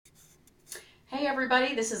Hey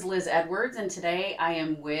everybody, this is Liz Edwards, and today I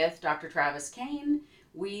am with Dr. Travis Cain.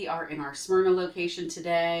 We are in our Smyrna location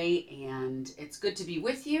today, and it's good to be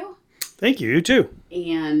with you. Thank you. You too.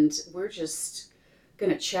 And we're just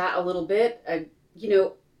going to chat a little bit.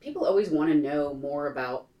 People always want to know more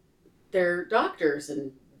about their doctors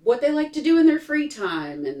and what they like to do in their free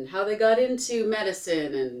time and how they got into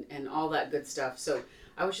medicine and all that good stuff. So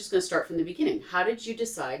I was just going to start from the beginning. How did you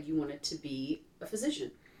decide you wanted to be a physician?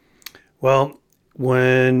 Well,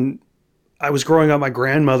 when I was growing up, my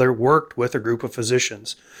grandmother worked with a group of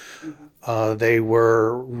physicians. Mm-hmm. They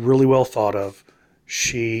were really well thought of.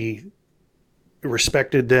 She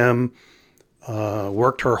respected them,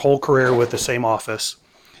 worked her whole career with the same office,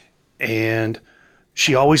 and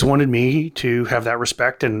she always wanted me to have that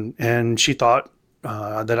respect, and she thought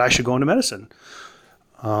that I should go into medicine.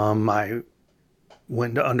 I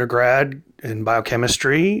went to undergrad in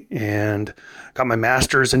biochemistry and got my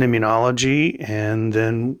master's in immunology and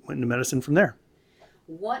then went into medicine from there.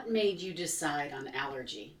 What made you decide on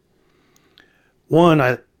allergy? One,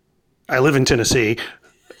 I live in Tennessee.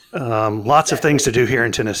 Lots of things to do here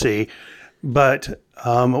in Tennessee. But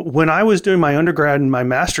when I was doing my undergrad and my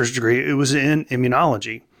master's degree, it was in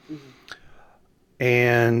immunology. Mm-hmm.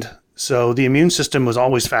 And so the immune system was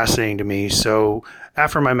always fascinating to me. So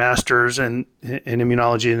after my master's in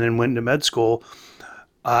immunology and then went into med school,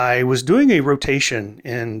 I was doing a rotation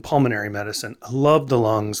in pulmonary medicine. I loved the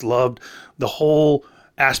lungs, loved the whole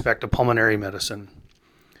aspect of pulmonary medicine.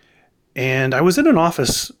 And I was in an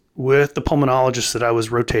office with the pulmonologist that I was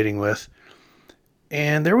rotating with.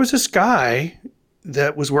 And there was this guy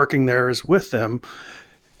that was working there with them.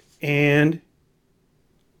 And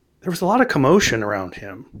there was a lot of commotion around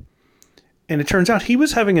him. And it turns out he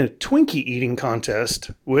was having a Twinkie-eating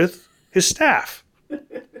contest with his staff. I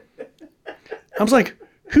was like,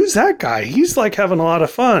 who's that guy? He's like having a lot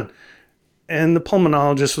of fun. And the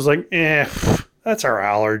pulmonologist was like, that's our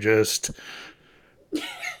allergist.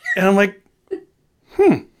 And I'm like,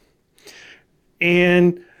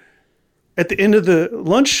 And at the end of the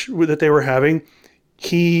lunch that they were having,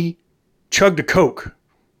 he chugged a Coke.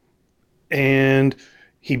 And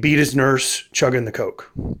he beat his nurse chugging the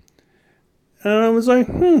Coke. And I was like,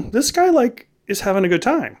 this guy is having a good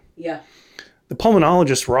time. Yeah. The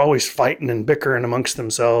pulmonologists were always fighting and bickering amongst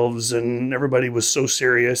themselves, and everybody was so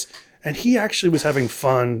serious. And he actually was having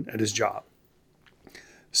fun at his job.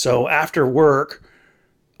 So after work,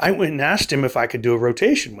 I went and asked him if I could do a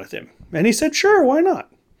rotation with him. And he said, sure, why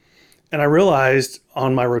not? And I realized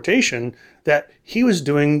on my rotation that he was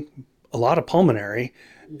doing a lot of pulmonary.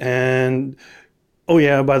 And, oh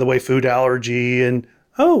yeah, by the way, food allergy. And,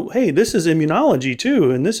 oh, hey, this is immunology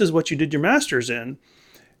too. And this is what you did your master's in.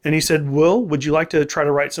 And he said, well, would you like to try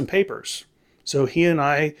to write some papers? So he and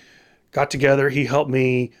I got together. He helped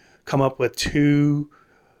me come up with two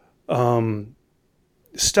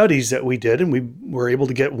studies that we did. And we were able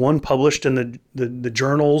to get one published in the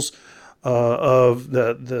journals of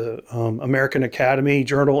the American Academy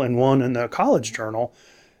Journal and one in the College Journal.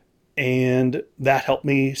 And that helped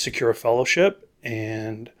me secure a fellowship.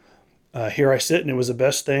 And here I sit, and it was the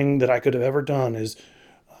best thing that I could have ever done is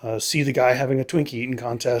see the guy having a Twinkie eating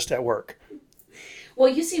contest at work. Well,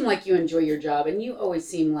 you seem like you enjoy your job, and you always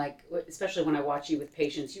seem like, especially when I watch you with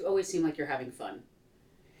patients, you always seem like you're having fun.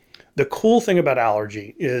 The cool thing about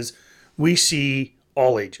allergy is we see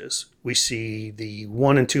all ages. We see the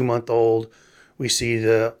 1 and 2 month old. We see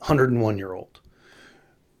the 101-year-old.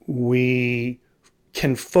 We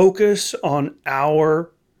can focus on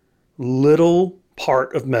our little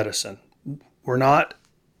part of medicine. We're not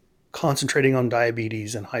concentrating on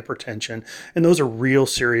diabetes and hypertension, and those are real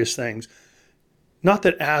serious things. Not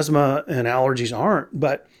that asthma and allergies aren't,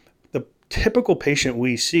 but the typical patient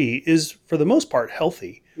we see is, for the most part,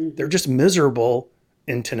 healthy. Mm-hmm. They're just miserable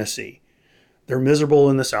in Tennessee. They're miserable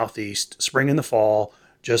in the Southeast. Spring and the fall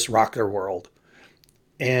just rock their world.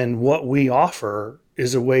 And what we offer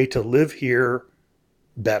is a way to live here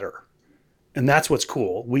better. And that's what's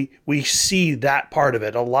cool. We see that part of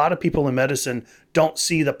it. A lot of people in medicine don't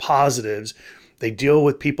see the positives. They deal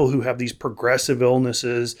with people who have these progressive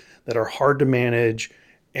illnesses that are hard to manage,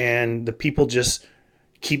 and the people just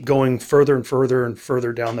keep going further and further and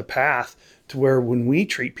further down the path to where when we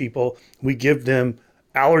treat people, we give them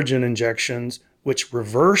allergen injections, which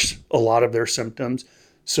reverse a lot of their symptoms.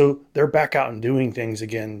 So they're back out and doing things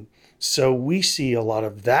again. So we see a lot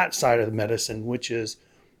of that side of the medicine, which is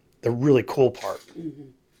the really cool part. Mm-hmm.